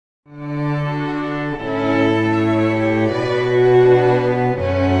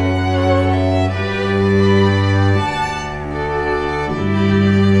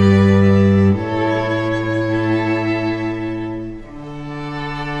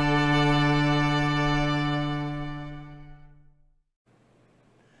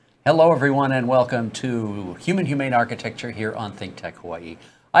Hello everyone and welcome to Human Humane Architecture here on ThinkTech Hawaii.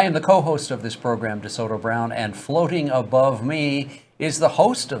 I am the co-host of this program, Desoto Brown, and floating above me is the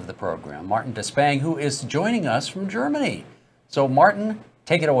host of the program, Martin Despang, who is joining us from Germany. So Martin,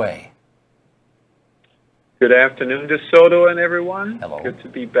 take it away. Good afternoon, DeSoto and everyone. Hello. Good to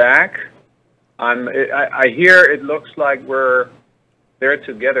be back. I hear it looks like we're there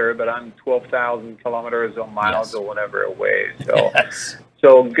together, but I'm 12,000 kilometers or miles or whatever away. So,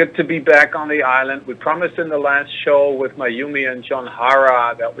 so good to be back on the island. We promised in the last show with Mayumi and John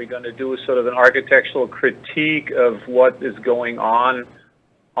Hara that we're going to do sort of an architectural critique of what is going on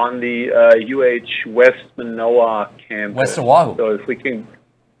the West Manoa campus. West Oahu. So if we can,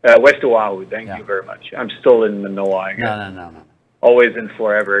 West Oahu, thank you very much. I'm still in Manoa, I guess. No. Always and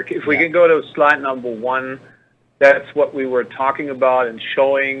forever. If we can go to slide number 1, that's what we were talking about and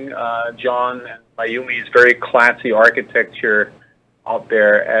showing John and Mayumi's very classy architecture out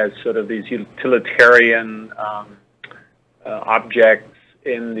there as sort of these utilitarian objects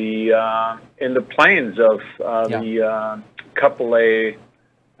in the plains of the Kapolei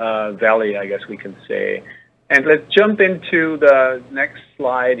Valley, I guess we can say. And let's jump into the next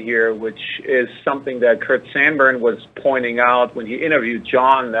slide here, which is something that Kurt Sandburn was pointing out when he interviewed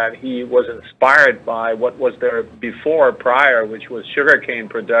John, that he was inspired by what was there prior, which was sugarcane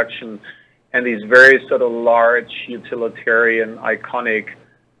production and these very sort of large, utilitarian, iconic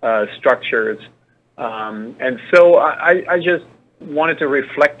structures. And so I just wanted to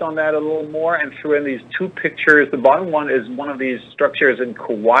reflect on that a little more and threw in these 2 pictures. The bottom one is one of these structures in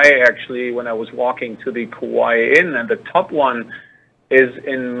Kauai, actually, when I was walking to the Kauai Inn, and the top one is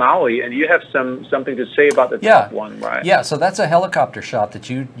in Maui. And you have something to say about the top one, right? Yeah, so that's a helicopter shot that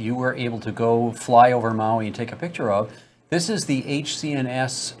you were able to go fly over Maui and take a picture of. This is the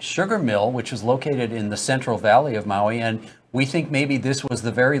HC&S sugar mill, which is located in the Central Valley of Maui, and we think maybe this was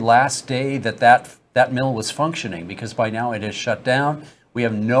the very last day that mill was functioning, because by now it is shut down. We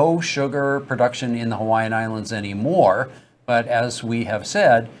have no sugar production in the Hawaiian Islands anymore, but as we have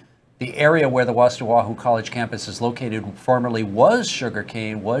said, the area where the West Oahu College campus is located formerly was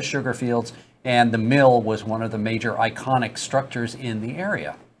sugarcane, was sugar fields, and the mill was one of the major iconic structures in the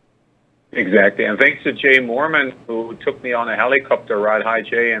area. Exactly, and thanks to Jay Mormon, who took me on a helicopter ride. Hi,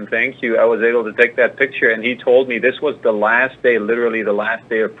 Jay, and thank you. I was able to take that picture, and he told me this was the last day, literally the last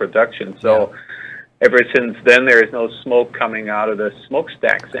day of production. So ever since then, there is no smoke coming out of the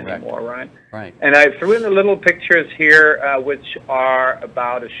smokestacks anymore, right? Right. And I threw in the little pictures here, which are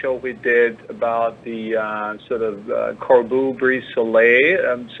about a show we did about the sort of Corbu Brise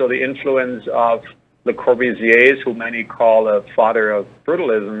Soleil, so the influence of Le Corbusier's, who many call a father of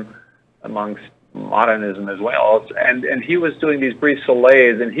brutalism, amongst modernism as well, and he was doing these brise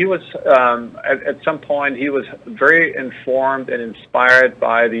soleils, and he was at some point he was very informed and inspired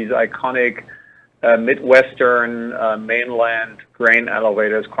by these iconic Midwestern mainland grain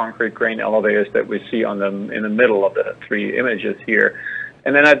elevators, concrete grain elevators that we see on them in the middle of the 3 images here.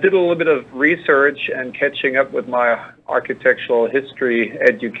 And then I did a little bit of research and catching up with my architectural history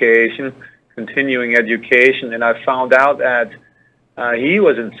education, continuing education, and I found out that he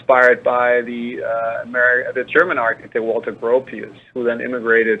was inspired by the German architect Walter Gropius, who then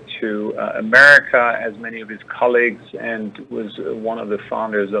immigrated to America, as many of his colleagues, and was one of the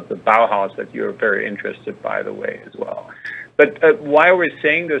founders of the Bauhaus that you're very interested, by the way, as well. But why we're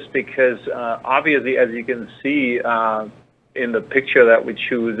saying this? Because obviously, as you can see in the picture that we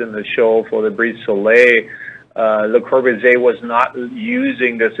choose in the show for the Brise Soleil, Le Corbusier was not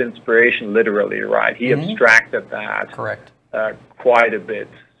using this inspiration literally, right? He abstracted that. Correct. Quite a bit.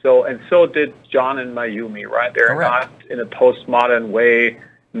 So did John and Mayumi, right? They're not in a postmodern way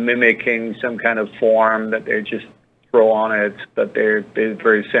mimicking some kind of form that they just throw on it, but they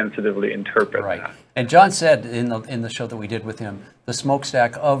very sensitively interpret that. And John said in the show that we did with him, the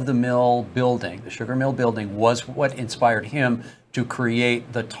smokestack of the mill building, the sugar mill building, was what inspired him to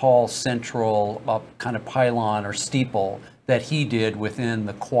create the tall central kind of pylon or steeple that he did within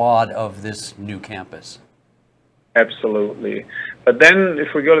the quad of this new campus. Absolutely. But then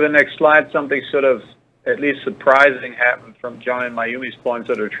if we go to the next slide, something sort of at least surprising happened from John and Mayumi's point,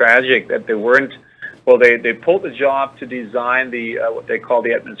 sort of tragic, that they weren't, well, they pulled the job to design the what they call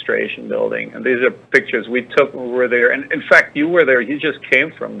the administration building. And these are pictures we took when we were there. And in fact, you were there. You just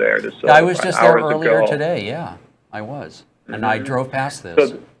came from there. I was just there earlier today. Yeah, I was. And I drove past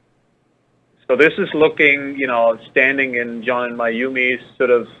this. So this is looking, you know, standing in John and Mayumi's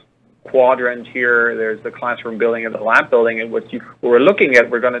sort of quadrant here. There's the classroom building and the lab building, and what we're looking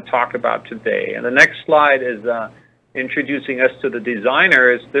at, we're going to talk about today. And the next slide is introducing us to the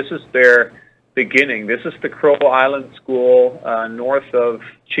designers. This is their beginning. This is the Crow Island School north of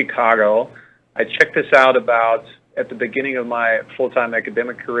Chicago. I checked this out about at the beginning of my full-time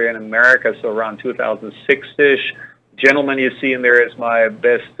academic career in America, so around 2006-ish. Gentleman you see in there is my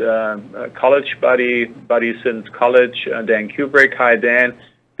best college buddy since college, Dan Kubrick. Hi, Dan.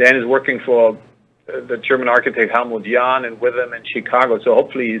 Dan is working for the German architect Helmut Jahn and with him in Chicago, so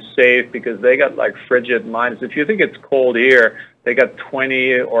hopefully he's safe because they got like frigid minus. If you think it's cold here, they got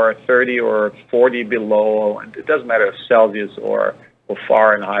 20 or 30 or 40 below, and it doesn't matter if Celsius or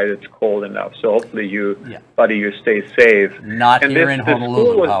Fahrenheit, it's cold enough. So hopefully you, buddy, you stay safe. Not here in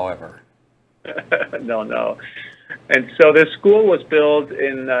Honolulu, however. No. And so this school was built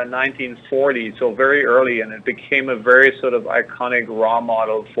in 1940, so very early, and it became a very sort of iconic raw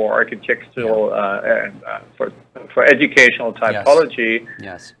model for architectural, for educational typology.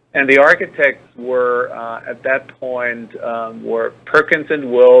 Yes. And the architects were, at that point, were Perkins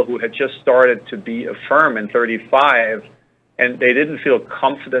and Will, who had just started to be a firm in 35, and they didn't feel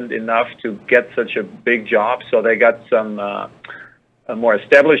confident enough to get such a big job, so they got some more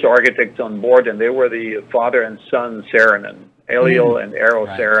established architects on board, and they were the father and son Saarinen, Eliel and Eero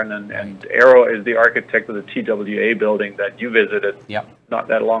Saarinen, and Eero is the architect of the TWA building that you visited not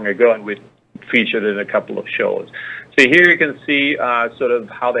that long ago, and we featured in a couple of shows. So here you can see sort of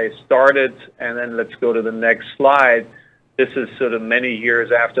how they started, and then let's go to the next slide. This is sort of many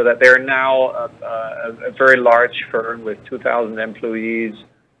years after that. They're now a very large firm with 2,000 employees,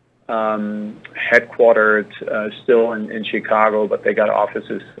 headquartered still in Chicago, but they got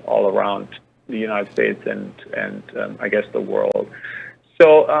offices all around the United States and I guess the world.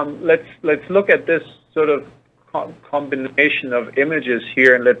 So let's look at this sort of combination of images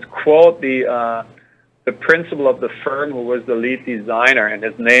here, and let's quote the principal of the firm who was the lead designer, and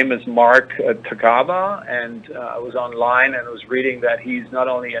his name is Mark Takaba, and I was online and was reading that he's not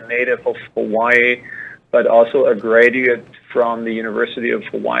only a native of Hawaii, but also a graduate from the University of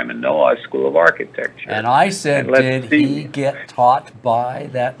Hawaii Manoa School of Architecture. And I said, did he get taught by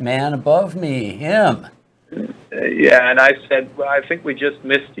that man above me, him? Yeah, and I said, well, I think we just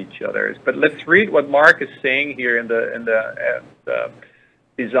missed each other. But let's read what Mark is saying here in the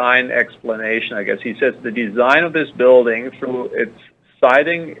design explanation, I guess. He says, the design of this building through its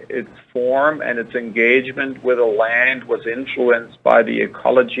siding, its form, and its engagement with the land was influenced by the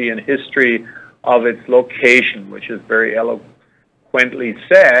ecology and history of its location, which is very eloquently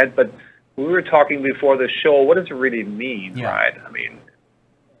said. But we were talking before the show, what does it really mean, right? I mean,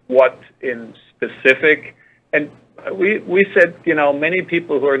 what in specific? And we said, you know, many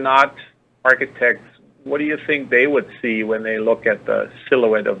people who are not architects, what do you think they would see when they look at the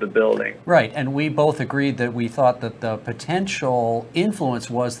silhouette of the building? Right, and we both agreed that we thought that the potential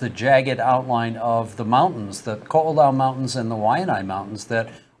influence was the jagged outline of the mountains, the Ko'olau Mountains and the Waianae Mountains that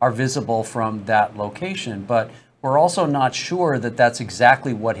are visible from that location. But we're also not sure that that's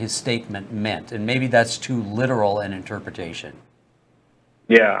exactly what his statement meant, and maybe that's too literal an interpretation.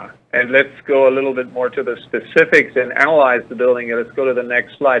 Yeah, and let's go a little bit more to the specifics and analyze the building. Let's go to the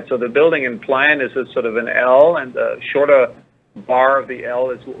next slide. So the building in plan is a sort of an L, and the shorter bar of the L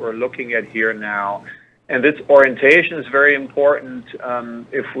is what we're looking at here now. And this orientation is very important.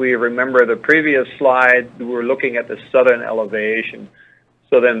 If we remember the previous slide, we were looking at the southern elevation.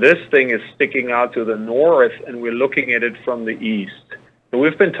 So then this thing is sticking out to the north, and we're looking at it from the east. So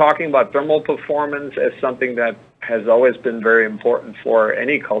we've been talking about thermal performance as something that has always been very important for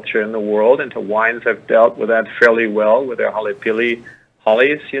any culture in the world, and Hawaiians have dealt with that fairly well with their halepili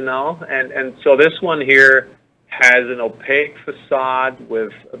hollies, you know. And so this one here has an opaque facade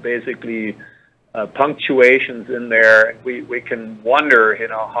with basically punctuations in there. We can wonder, you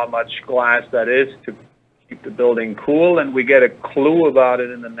know, how much glass that is to keep the building cool, and we get a clue about it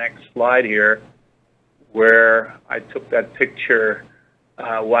in the next slide here, where I took that picture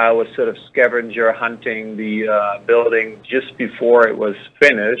while I was sort of scavenger hunting the building just before it was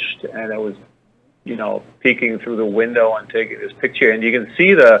finished, and I was, you know, peeking through the window and taking this picture, and you can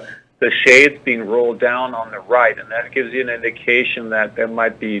see the shades being rolled down on the right, and that gives you an indication that there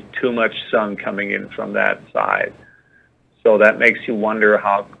might be too much sun coming in from that side. So that makes you wonder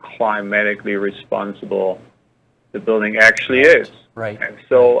how climatically responsible the building actually is. Right. And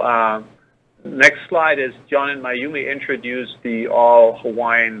so next slide is John and Mayumi introduced the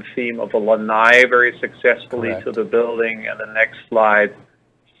all-Hawaiian theme of a lanai very successfully to the building. And the next slide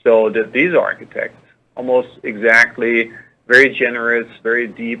showed that these architects, almost exactly, very generous, very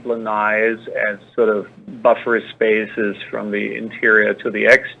deep lanais as sort of buffer spaces from the interior to the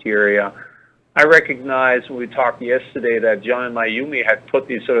exterior. I recognize when we talked yesterday that John and Mayumi had put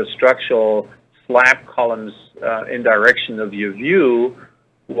these sort of structural slab columns in direction of your view,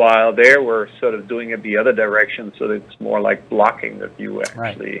 while there we're sort of doing it the other direction, so that it's more like blocking the view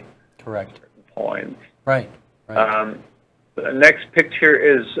actually. Right. Correct. Points. Right. Right. The next picture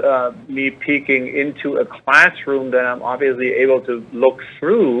is me peeking into a classroom that I'm obviously able to look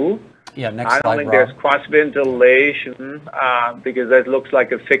through. Yeah, next I don't slide, think Rob. there's cross ventilation because that looks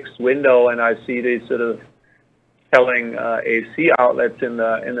like a fixed window, and I see these sort of telling AC outlets in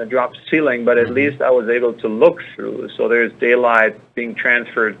the drop ceiling. But at least I was able to look through, so there's daylight being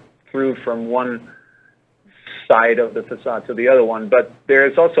transferred through from one side of the facade to the other one. But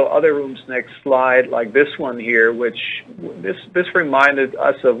there's also other rooms. Next slide, like this one here, which this reminded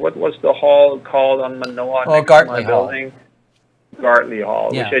us of what was the hall called on Manoa next to my building? Gartley Hall,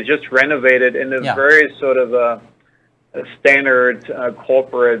 Yeah. which I just renovated in a Yeah. very sort of a standard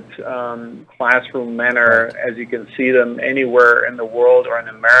corporate classroom manner, Right. as you can see them anywhere in the world or in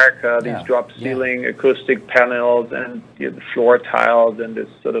America. These Yeah. drop ceiling acoustic panels and the floor tiles and this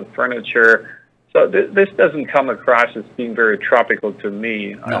sort of furniture. So this doesn't come across as being very tropical to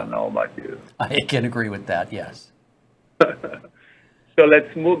me. I don't know about you. I can agree with that. Yes. So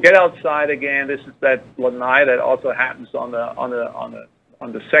let's get outside again. This is that lanai that also happens on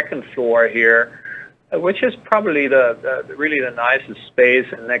the second floor here, which is probably really the nicest space.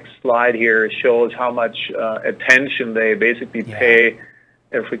 And next slide here shows how much attention they basically pay.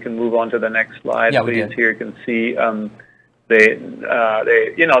 If we can move on to the next slide, please. Here you can see they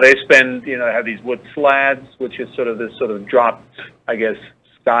spend have these wood slats, which is sort of this sort of dropped, I guess,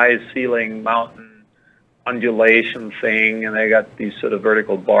 sky ceiling mountain undulation thing, and they got these sort of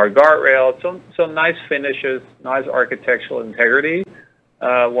vertical bar guardrails. So nice finishes, nice architectural integrity.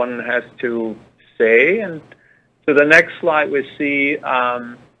 One has to say. And to the next slide, we see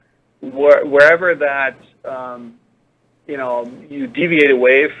wherever that you deviate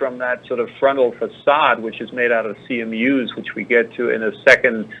away from that sort of frontal facade, which is made out of CMUs, which we get to in a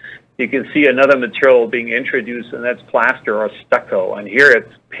second. You can see another material being introduced, and that's plaster or stucco. And here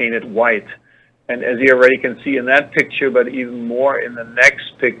it's painted white. And as you already can see in that picture, but even more in the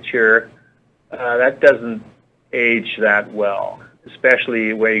next picture, that doesn't age that well,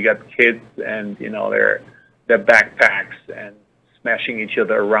 especially where you got kids and their backpacks and smashing each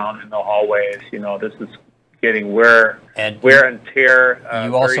other around in the hallways. This is getting wear and tear.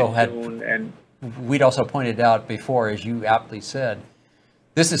 You also had, and we'd also pointed out before, as you aptly said,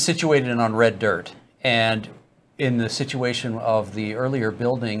 this is situated on red dirt, and in the situation of the earlier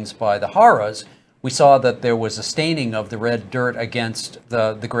buildings by the Haras, we saw that there was a staining of the red dirt against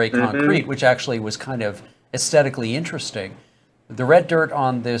the gray concrete, which actually was kind of aesthetically interesting. The red dirt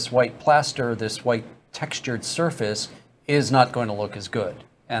on this white plaster, this white textured surface, is not going to look as good.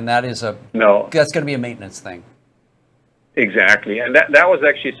 And that is that's going to be a maintenance thing. Exactly. And that was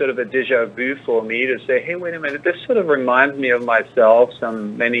actually sort of a déjà vu for me to say, hey, wait a minute, this sort of reminds me of myself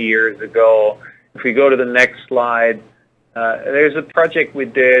some many years ago. If we go to the next slide, there's a project we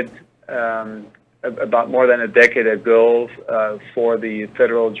did about more than a decade ago for the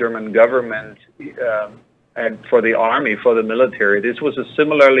federal German government and for the army, for the military. This was a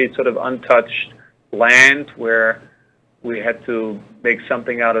similarly sort of untouched land where we had to make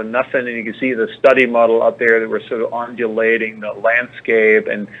something out of nothing, and you can see the study model up there that we're sort of undulating the landscape,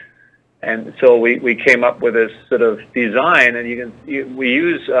 and so we came up with this sort of design, and we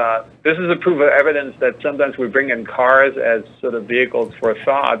use this is a proof of evidence that sometimes we bring in cars as sort of vehicles for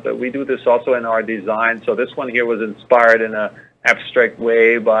thought, but we do this also in our design. So this one here was inspired in a abstract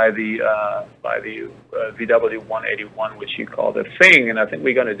way by the VW 181, which you call the Thing, and I think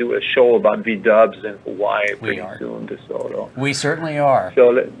we're going to do a show about VDubs in Hawaii pretty soon, DeSoto. We certainly are.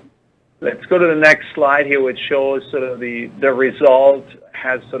 So let's go to the next slide here, which shows sort of the result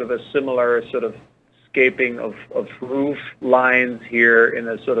has sort of a similar sort of scaping of roof lines here in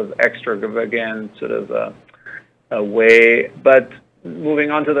a sort of extravagant sort of a way. But moving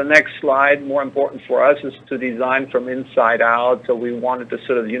on to the next slide, more important for us is to design from inside out. So we wanted this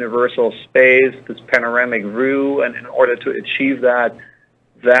sort of universal space, this panoramic view, and in order to achieve that,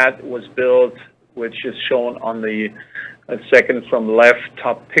 that was built, which is shown on the second from left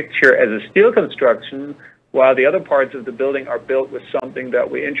top picture, as a steel construction, while the other parts of the building are built with something that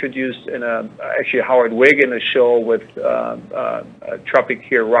we introduced in actually Howard Wig in a show with Tropic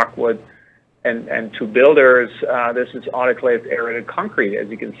here, Rockwood, and two builders. This is autoclaved aerated concrete, as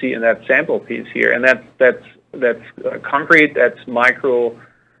you can see in that sample piece here, and that's concrete that's micro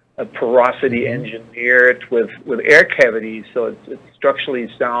porosity engineered with air cavities, so it's structurally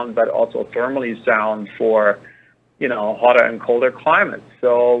sound but also thermally sound for hotter and colder climates.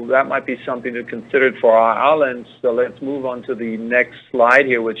 So that might be something to consider for our islands. So let's move on to the next slide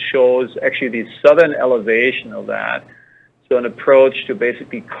here, which shows actually the southern elevation of that. So an approach to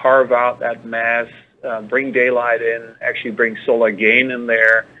basically carve out that mass, bring daylight in, actually bring solar gain in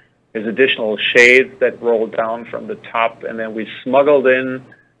there. There's additional shades that roll down from the top, and then we smuggled in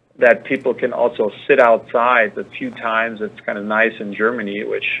that people can also sit outside the few times it's kind of nice in Germany,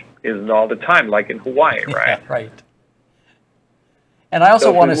 which isn't all the time, like in Hawaii, right? Yeah, right. And I also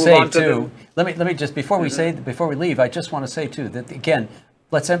So want to say to too, let me just, before we leave, I just want to say too, that again,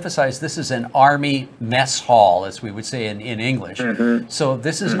 let's emphasize this is an Army mess hall, as we would say in English. So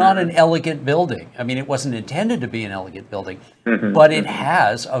this is not an elegant building. I mean, it wasn't intended to be an elegant building, but it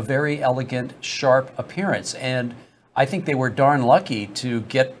has a very elegant, sharp appearance. And I think they were darn lucky to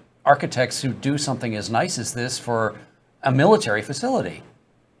get architects who do something as nice as this for a military facility.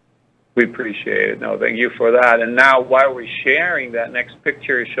 We appreciate it. No, thank you for that. And now, while we're sharing, that next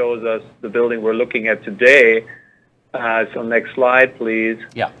picture shows us the building we're looking at today. So next slide, please.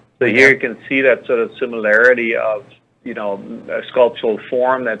 Yeah. So here you can see that sort of similarity of, you know, a sculptural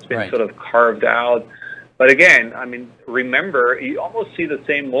form that's been sort of carved out. But again, I mean, remember, you almost see the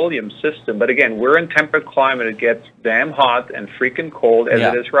same mullion system. But again, we're in temperate climate. It gets damn hot and freaking cold as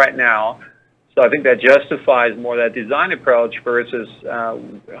it is right now. So I think that justifies more that design approach versus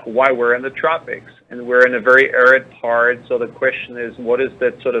why we're in the tropics. And we're in a very arid part. So the question is, what is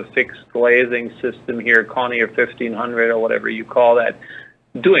that sort of fixed glazing system here, Connie or 1500 or whatever you call that,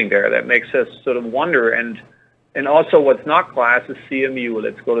 doing there? That makes us sort of wonder. And also what's not glass is CMU.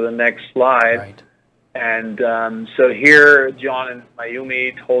 Let's go to the next slide. Right. And so here, John and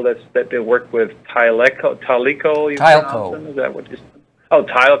Mayumi told us that they work with Tileco. Is that what you said? Oh,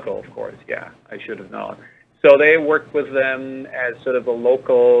 Tileco, of course. Yeah, I should have known. So they work with them as sort of a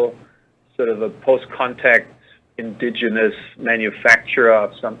local, sort of a post-contact indigenous manufacturer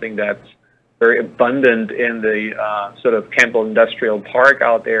of something that's very abundant in the sort of Campbell Industrial Park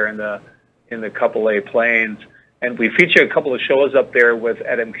out there in the Kapolei Plains. And we feature a couple of shows up there with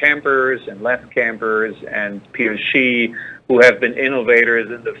Adam Campers and Les Campers and Peter Shee, who have been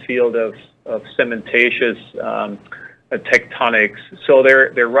innovators in the field of cementatious tectonics. So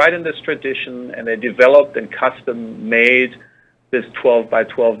they're right in this tradition, and they developed and custom made this 12 by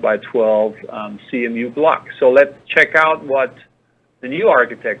 12 by 12 CMU block. So let's check out what the new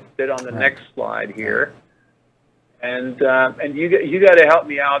architects did on the next slide here. And you got to help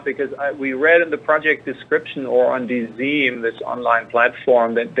me out, because we read in the project description or on Dezim, this online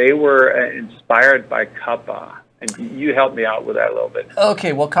platform, that they were inspired by Kappa. And you help me out with that a little bit.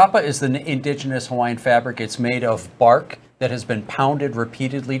 Okay, well, Kappa is the indigenous Hawaiian fabric. It's made of bark that has been pounded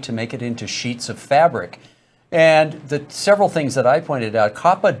repeatedly to make it into sheets of fabric. And the several things that I pointed out,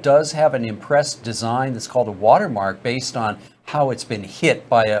 Kappa does have an impressed design that's called a watermark based on how it's been hit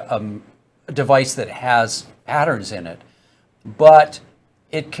by a device that has patterns in it. But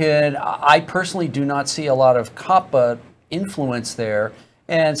it can, I personally do not see a lot of Kappa influence there.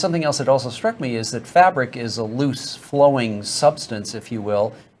 And something else that also struck me is that fabric is a loose flowing substance, if you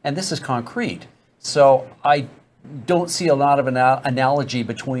will, and this is concrete. So I don't see a lot of an analogy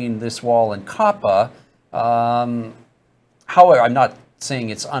between this wall and Kappa. However, I'm not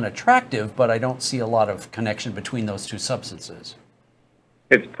saying it's unattractive, but I don't see a lot of connection between those two substances.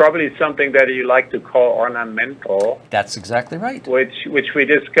 It's probably something that you like to call ornamental. That's exactly right. Which we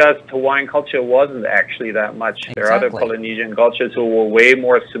discussed, Hawaiian culture wasn't actually that much. Exactly. There are other Polynesian cultures who were way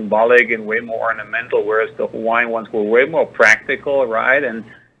more symbolic and way more ornamental, whereas the Hawaiian ones were way more practical, right? And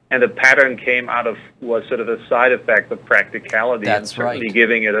the pattern came out of, was sort of a side effect of practicality. That's and certainly right.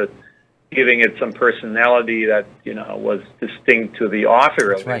 giving it some personality that, you know, was distinct to the author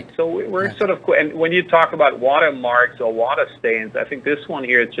That's of it. right. So we're sort of, and when you talk about watermarks or water stains, I think this one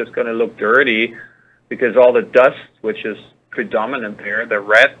here is just going to look dirty, because all the dust, which is predominant there, the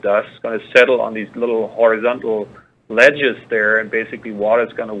red dust, is going to settle on these little horizontal ledges there, and basically water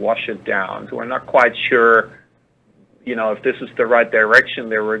is going to wash it down. So we're not quite sure, you know, if this is the right direction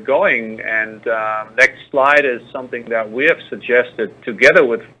that we're going. And next slide is something that we have suggested together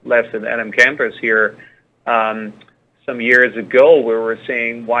with Les and Adam Campers here some years ago, where we're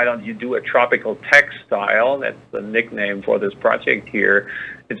saying, why don't you do a tropical textile? That's the nickname for this project here.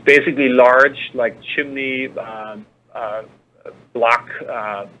 It's basically large, like chimney block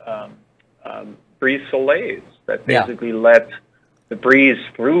brise soleils that basically let the breeze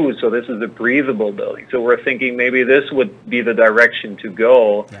through. So this is a breathable building. So we're thinking maybe this would be the direction to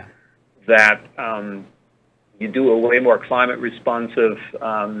go, that you do a way more climate responsive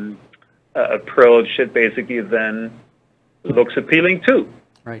approach that basically then looks appealing too.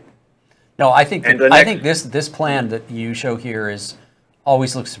 Right. No, I think this plan that you show here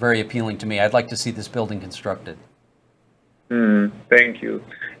always looks very appealing to me. I'd like to see this building constructed. Thank you.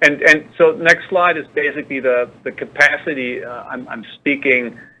 And so next slide is basically the capacity. I'm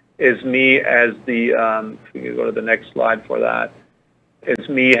speaking is me as the, if we could go to the next slide for that, is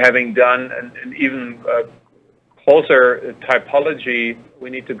me having done an even closer typology. We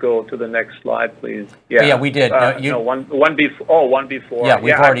need to go to the next slide, please. Yeah, we did. No, one before. Oh, one before. Yeah,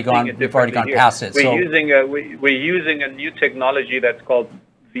 we've already gone past it. We're using a new technology that's called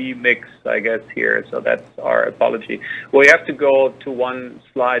vMix, I guess, here. So that's our apology. We have to go to one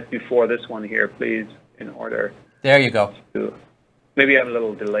slide before this one here, please, in order. There you go. Maybe I'm a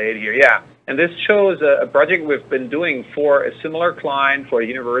little delayed here. Yeah, and this shows a project we've been doing for a similar client, for a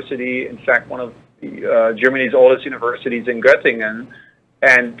university. In fact, one of Germany's oldest universities in Göttingen,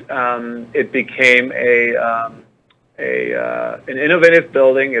 and it became an innovative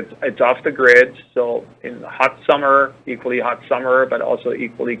building. It's off the grid, so in hot summer, equally hot summer, but also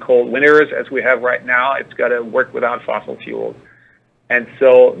equally cold winters as we have right now, it's got to work without fossil fuels. And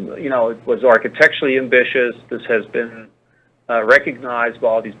so, you know, it was architecturally ambitious. This has been recognized by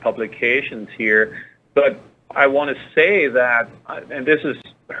all these publications here, but I want to say that, and this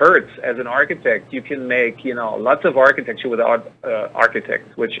hurts as an architect, you can make, you know, lots of architecture without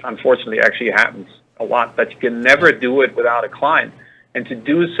architects, which unfortunately actually happens a lot, but you can never do it without a client. And to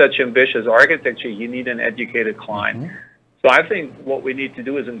do such ambitious architecture, you need an educated client. Mm-hmm. So I think what we need to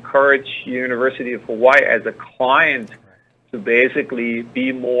do is encourage University of Hawaii as a client to basically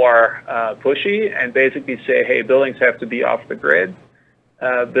be more pushy and basically say, hey, buildings have to be off the grid.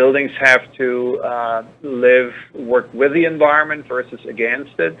 Buildings have to work with the environment versus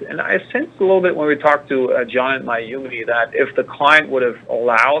against it. And I sensed a little bit when we talked to John and Mayumi that if the client would have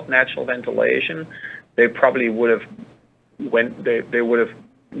allowed natural ventilation, they probably would have they would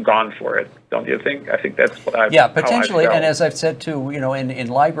have gone for it. Don't you think? I think that's what I potentially. And as I've said too, you know, in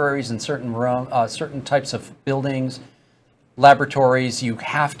libraries and certain types of buildings, laboratories, you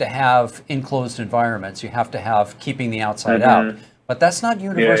have to have enclosed environments. You have to have keeping the outside out. But that's not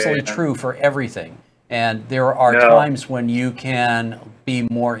universally true for everything. And there are times when you can be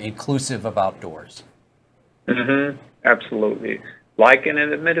more inclusive of outdoors. Absolutely. Like in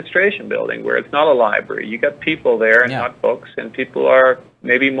an administration building where it's not a library. You got people there and not books, and people are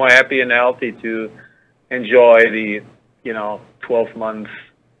maybe more happy and healthy to enjoy the, you know, 12-month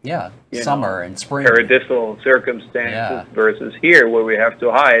summer and spring paradisal circumstances versus here where we have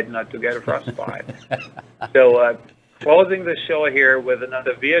to hide not to get a frostbite. So closing the show here with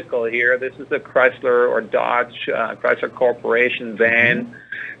another vehicle here. This is a Chrysler or Dodge Chrysler Corporation van,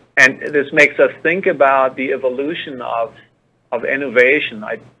 and this makes us think about the evolution of innovation.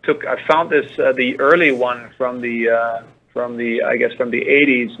 I found this the early one from the I guess from the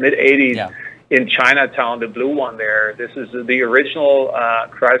 80s, mid 80s. In Chinatown, the blue one there. This is the original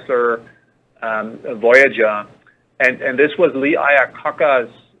Chrysler Voyager, and this was Lee Iacocca's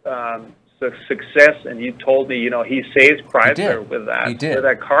success. And you told me, you know, he saved Chrysler with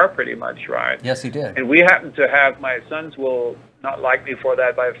that car, pretty much, right? Yes, he did. And we happen to have, my sons will not like me for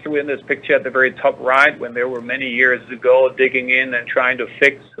that, but I threw in this picture at the very top right when there were many years ago digging in and trying to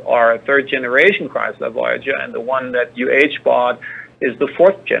fix our third generation Chrysler Voyager, and the one that UH bought is the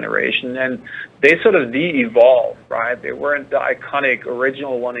fourth generation, and they sort of de-evolved, right? They weren't the iconic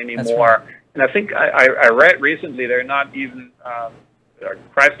original one anymore. Right. And I think I read recently they're not even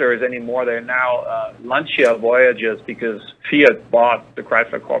Chryslers anymore. They're now Lancia Voyagers because Fiat bought the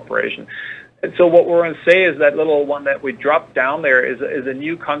Chrysler Corporation. And so what we're going to say is that little one that we dropped down there is a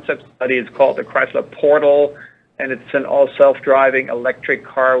new concept study. It's called the Chrysler Portal. And it's an all self-driving electric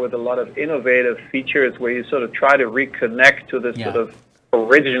car with a lot of innovative features where you sort of try to reconnect to this sort of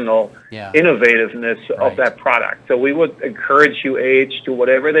original innovativeness of that product. So we would encourage UH to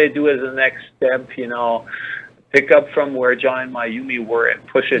whatever they do as a next step, you know, pick up from where John and Mayumi were and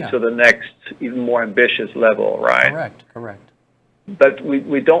push it to the next, even more ambitious level, right? Correct. But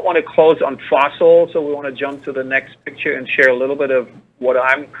we don't want to close on fossil, so we want to jump to the next picture and share a little bit of what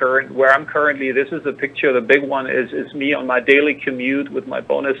where I'm currently. This is a picture. The big one is me on my daily commute with my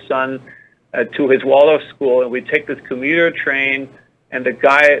bonus son to his Waldorf school, and we take this commuter train, and the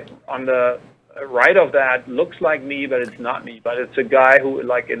guy on the right of that looks like me, but it's not me. But it's a guy who,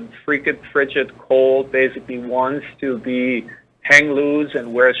 like in frigid cold, basically wants to be hang loose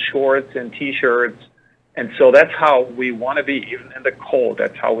and wears shorts and T-shirts. And so that's how we want to be, even in the cold.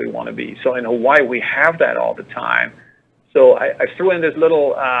 That's how we want to be. So in Hawaii, we have that all the time. So I threw in this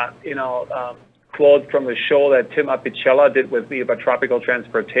little, quote from a show that Tim Apicella did with me about tropical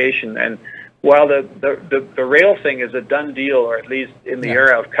transportation. And while the rail thing is a done deal, or at least in the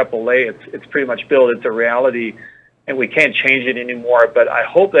era of Kapolei, it's pretty much built. It's a reality, and we can't change it anymore. But I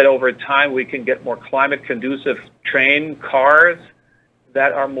hope that over time we can get more climate-conducive train cars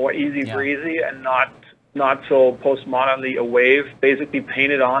that are more easy breezy and not so postmodernly a wave, basically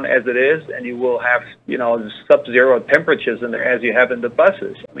painted on as it is, and you will have, you know, sub-zero temperatures in there as you have in the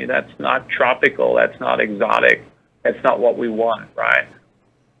buses. I mean, that's not tropical, that's not exotic, that's not what we want, right?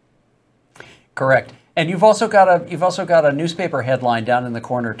 Correct. And you've also got a newspaper headline down in the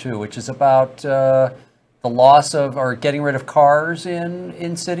corner too, which is about the loss of or getting rid of cars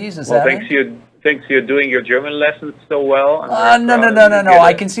in cities. Is that it? Thinks you're doing your German lessons so well. No.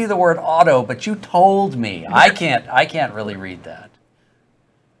 I can see the word auto, but you told me. I can't really read that.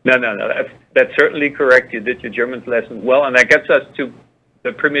 No. That's certainly correct. You did your German lessons well, and that gets us to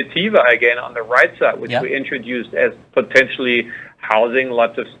the Primitiva again on the right side, which we introduced as potentially housing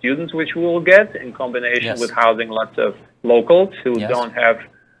lots of students, which we will get in combination with housing lots of locals who don't have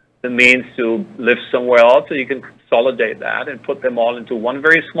the means to live somewhere else. So you can consolidate that and put them all into one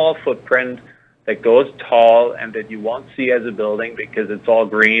very small footprint that goes tall and that you won't see as a building because it's all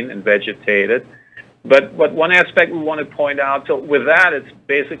green and vegetated. But one aspect we want to point out, so with that, it's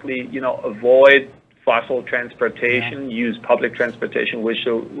basically, you know, avoid fossil transportation, use public transportation, which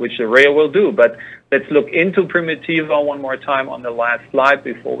the rail will do. But let's look into Primitiva one more time on the last slide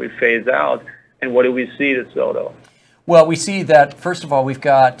before we phase out. And what do we see, DeSoto? Well, we see that, first of all, we've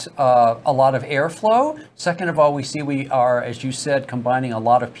got a lot of airflow. Second of all, we see we are, as you said, combining a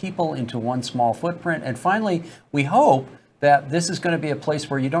lot of people into one small footprint. And finally, we hope that this is going to be a place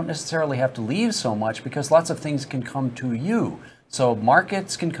where you don't necessarily have to leave so much because lots of things can come to you. So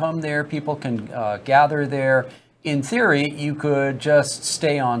markets can come there, people can gather there. In theory, you could just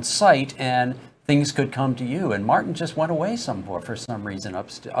stay on site and things could come to you. And Martin just went away for some reason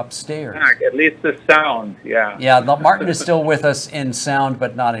upstairs. At least the sound, Yeah, Martin is still with us in sound,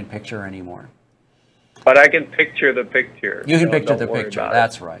 but not in picture anymore. But I can picture the picture. You can picture the picture.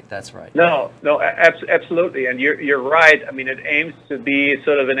 That's right. No, absolutely. And you're right. I mean, it aims to be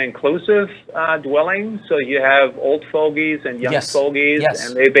sort of an inclusive dwelling. So you have old fogies and young fogies,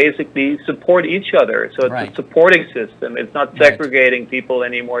 and they basically support each other. So it's a supporting system. It's not segregating people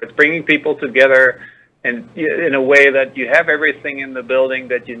anymore. It's bringing people together and in a way that you have everything in the building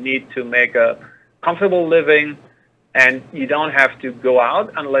that you need to make a comfortable living. And you don't have to go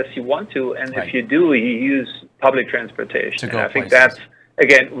out unless you want to. And if you do, you use public transportation. And I think that's,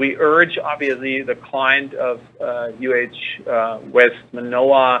 again, we urge, obviously, the client of West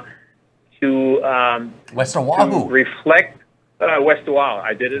Manoa to West Oahu. To reflect West Oahu.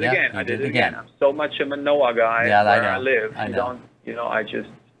 I did it again. I did it again. I'm so much a Manoa guy where I live. I just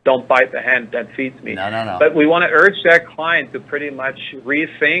don't bite the hand that feeds me. No. But we want to urge that client to pretty much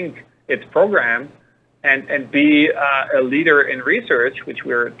rethink its program and be a leader in research, which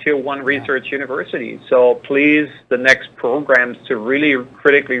we're a Tier 1 research university. So please, the next programs to really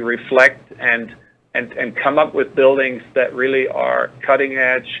critically reflect and come up with buildings that really are cutting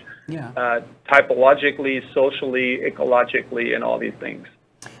edge, typologically, socially, ecologically, and all these things.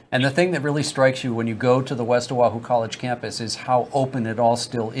 And the thing that really strikes you when you go to the West Oahu College campus is how open it all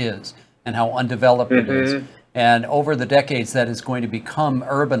still is and how undeveloped it is. And over the decades, that is going to become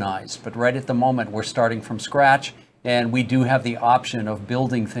urbanized. But right at the moment, we're starting from scratch, and we do have the option of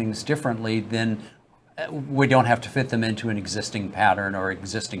building things differently than we don't have to fit them into an existing pattern or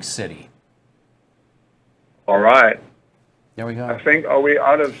existing city. All right. There we go. I think, are we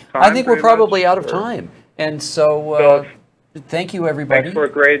out of time? I think we're probably out of time. And so thank you, everybody. Thanks for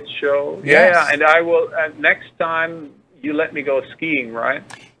a great show. Yeah, and I will, next time, you let me go skiing, right?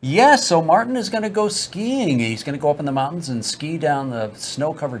 Yes, so Martin is going to go skiing. He's going to go up in the mountains and ski down the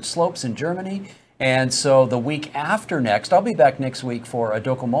snow-covered slopes in Germany. And so the week after next, I'll be back next week for a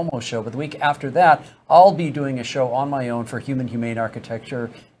Docomomo show, but the week after that, I'll be doing a show on my own for Human Humane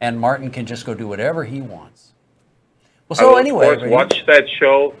Architecture, and Martin can just go do whatever he wants. Well, so anyway, of course, watch that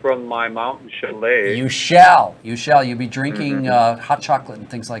show from my mountain chalet. You shall. You'll be drinking hot chocolate and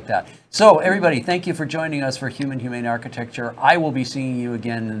things like that. So, everybody, thank you for joining us for Human Humane Architecture. I will be seeing you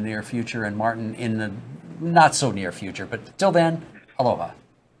again in the near future, and Martin in the not so near future. But till then, aloha.